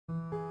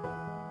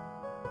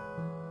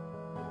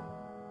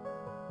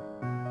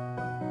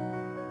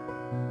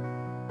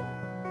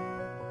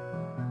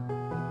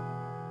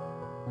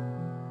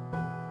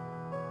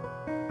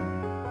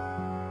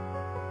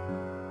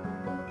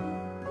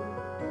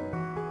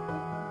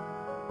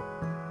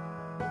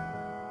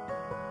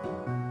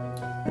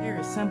There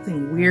is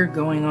something weird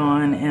going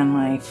on and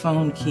my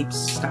phone keeps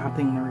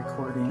stopping the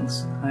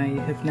recordings. I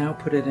have now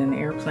put it in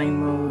airplane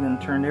mode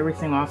and turned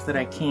everything off that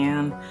I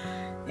can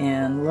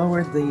and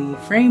lowered the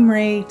frame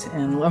rate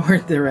and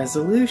lowered the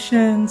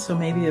resolution, so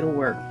maybe it'll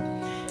work.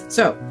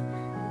 So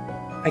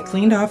I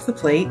cleaned off the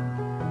plate.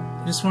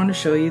 I just wanted to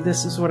show you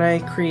this is what I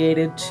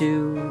created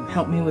to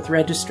help me with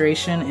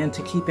registration and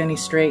to keep any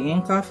stray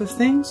ink off of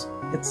things.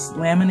 It's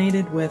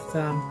laminated with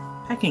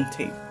packing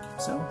tape,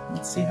 so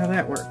let's see how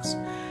that works.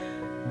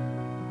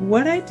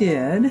 What I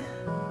did,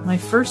 my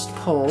first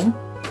pull,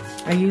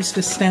 I used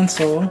a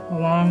stencil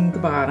along the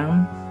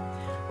bottom,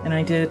 and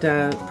I did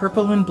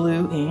purple and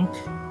blue ink,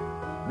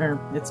 or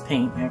it's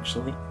paint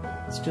actually.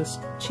 It's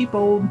just cheap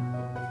old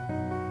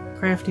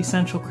Craft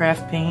Essential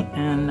craft paint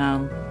and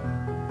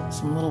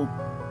some little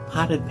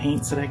potted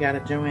paints that I got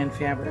at Joann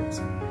Fabrics.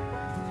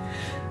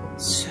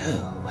 So,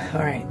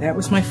 alright, that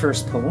was my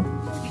first pull.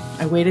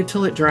 I waited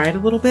till it dried a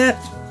little bit.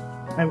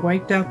 I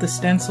wiped out the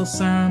stencil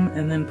some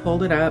and then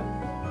pulled it up.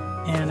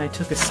 And I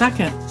took a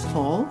second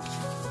pull,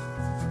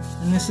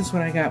 and this is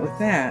what I got with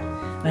that.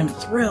 And I'm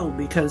thrilled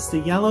because the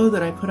yellow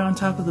that I put on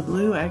top of the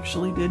blue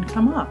actually did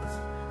come up.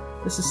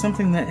 This is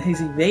something that has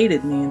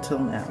evaded me until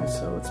now,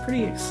 so it's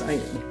pretty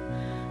exciting.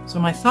 So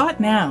my thought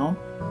now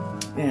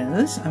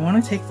is I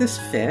want to take this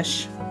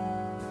fish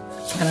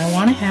and I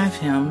want to have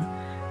him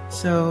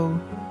so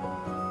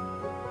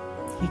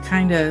he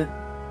kind of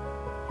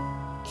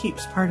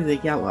keeps part of the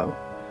yellow.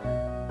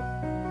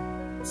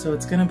 So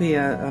it's going to be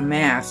a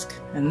mask,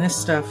 and this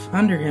stuff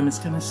under him is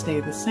going to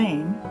stay the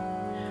same.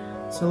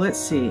 So let's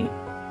see.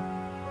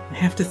 I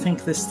have to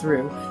think this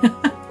through.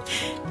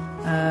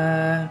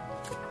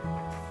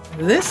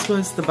 This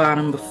was the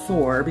bottom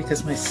before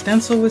because my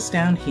stencil was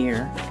down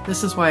here.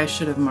 This is why I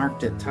should have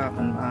marked it top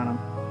and bottom.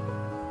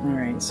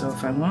 Alright, so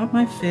if I want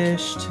my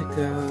fish to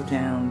go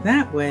down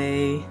that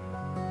way,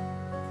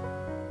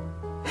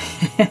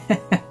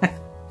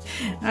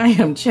 I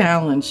am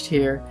challenged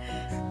here.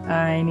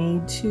 I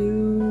need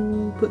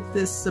to put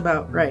this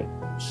about right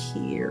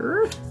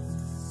here.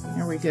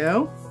 There we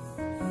go.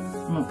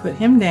 I'm going to put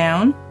him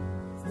down.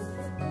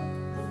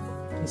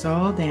 He's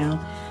all down.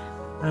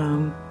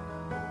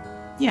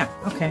 Yeah,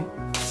 okay.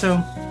 So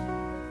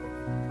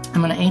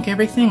I'm going to ink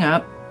everything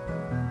up.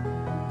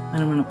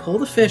 And I'm going to pull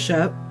the fish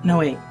up. No,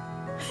 wait.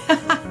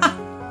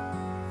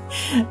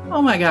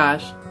 Oh my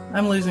gosh.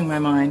 I'm losing my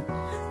mind.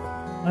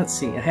 Let's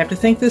see. I have to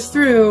think this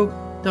through.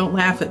 Don't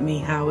laugh at me,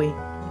 Howie.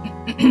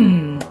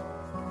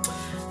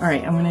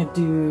 Alright, I'm going to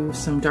do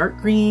some dark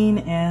green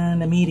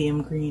and a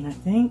medium green, I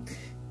think.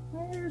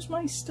 Where's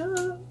my stuff?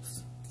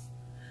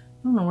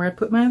 I don't know where I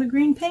put my other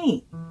green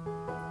paint.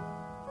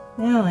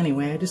 Well,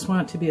 anyway, I just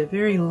want it to be a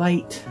very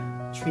light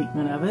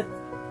treatment of it.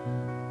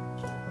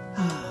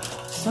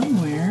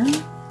 Somewhere.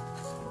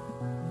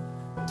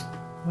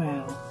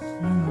 Well, I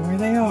don't know where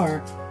they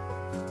are.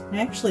 I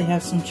actually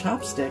have some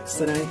chopsticks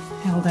that I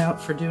held out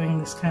for doing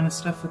this kind of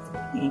stuff with the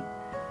paint.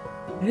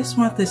 I just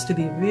want this to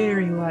be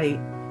very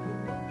light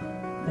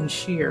and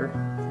sheer.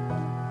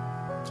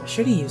 I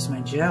should have used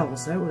my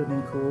gels. That would have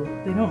been cool.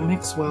 They don't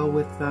mix well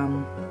with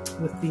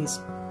these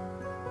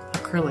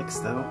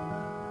acrylics though,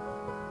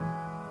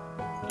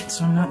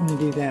 so I'm not going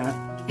to do that.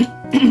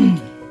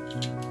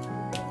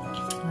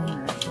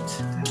 Alright,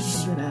 got a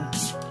little bit of...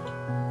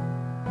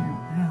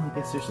 Well, I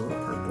guess there's a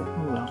little purple.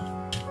 Oh well.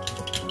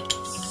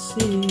 So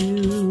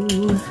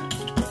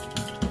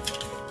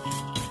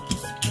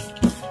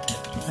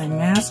I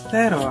mask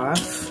that off.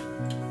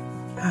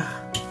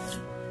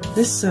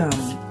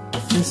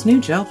 This new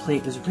gel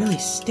plate is really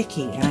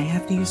sticky and I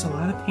have to use a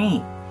lot of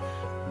paint.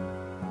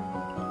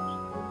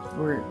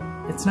 Or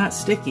it's not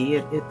sticky,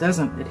 it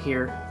doesn't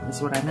adhere,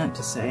 is what I meant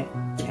to say.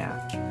 Yeah.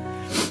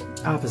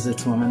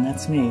 Opposites woman,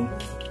 that's me.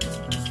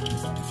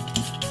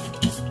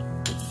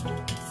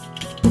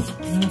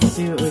 Let's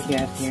see what we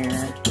got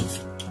here.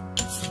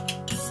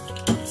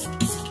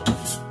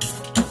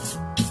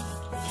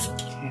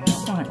 Okay, I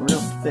want it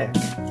real thick.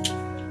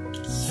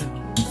 So,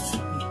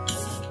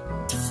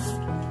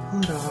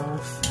 pull it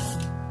off.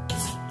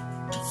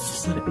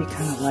 Just let it be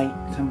kind of light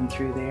coming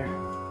through there.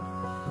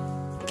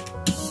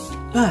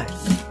 But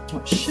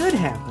what should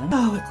happen...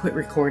 Oh, it quit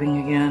recording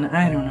again.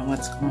 I don't know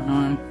what's going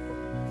on.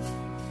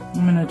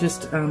 I'm going to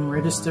just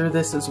register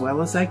this as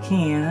well as I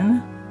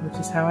can, which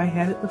is how I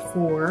had it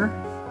before.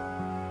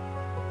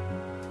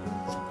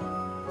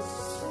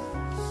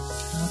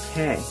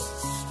 Okay.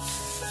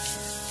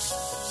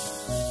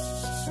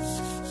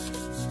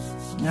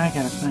 Now I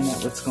gotta find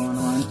out what's going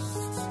on. It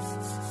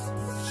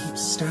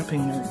keeps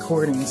stopping the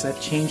recordings.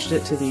 I've changed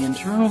it to the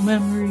internal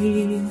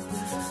memory.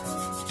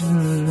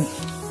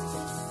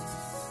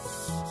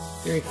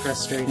 Very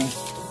frustrating.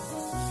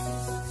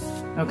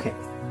 Okay,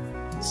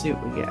 let's see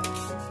what we get.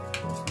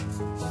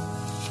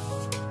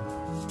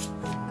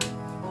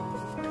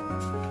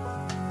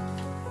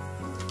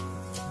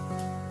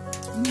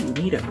 Ooh,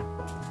 neato.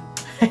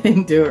 I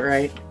didn't do it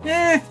right.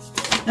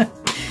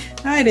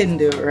 I didn't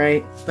do it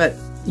right, but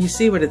you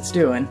see what it's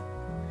doing.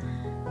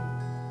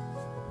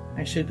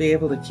 I should be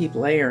able to keep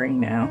layering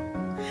now.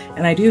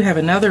 And I do have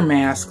another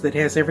mask that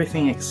has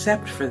everything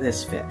except for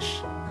this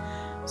fish.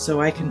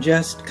 So I can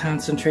just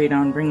concentrate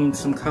on bringing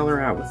some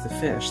color out with the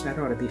fish. That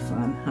ought to be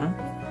fun, huh?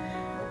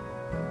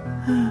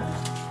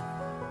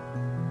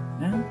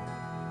 Well,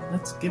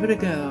 let's give it a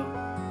go.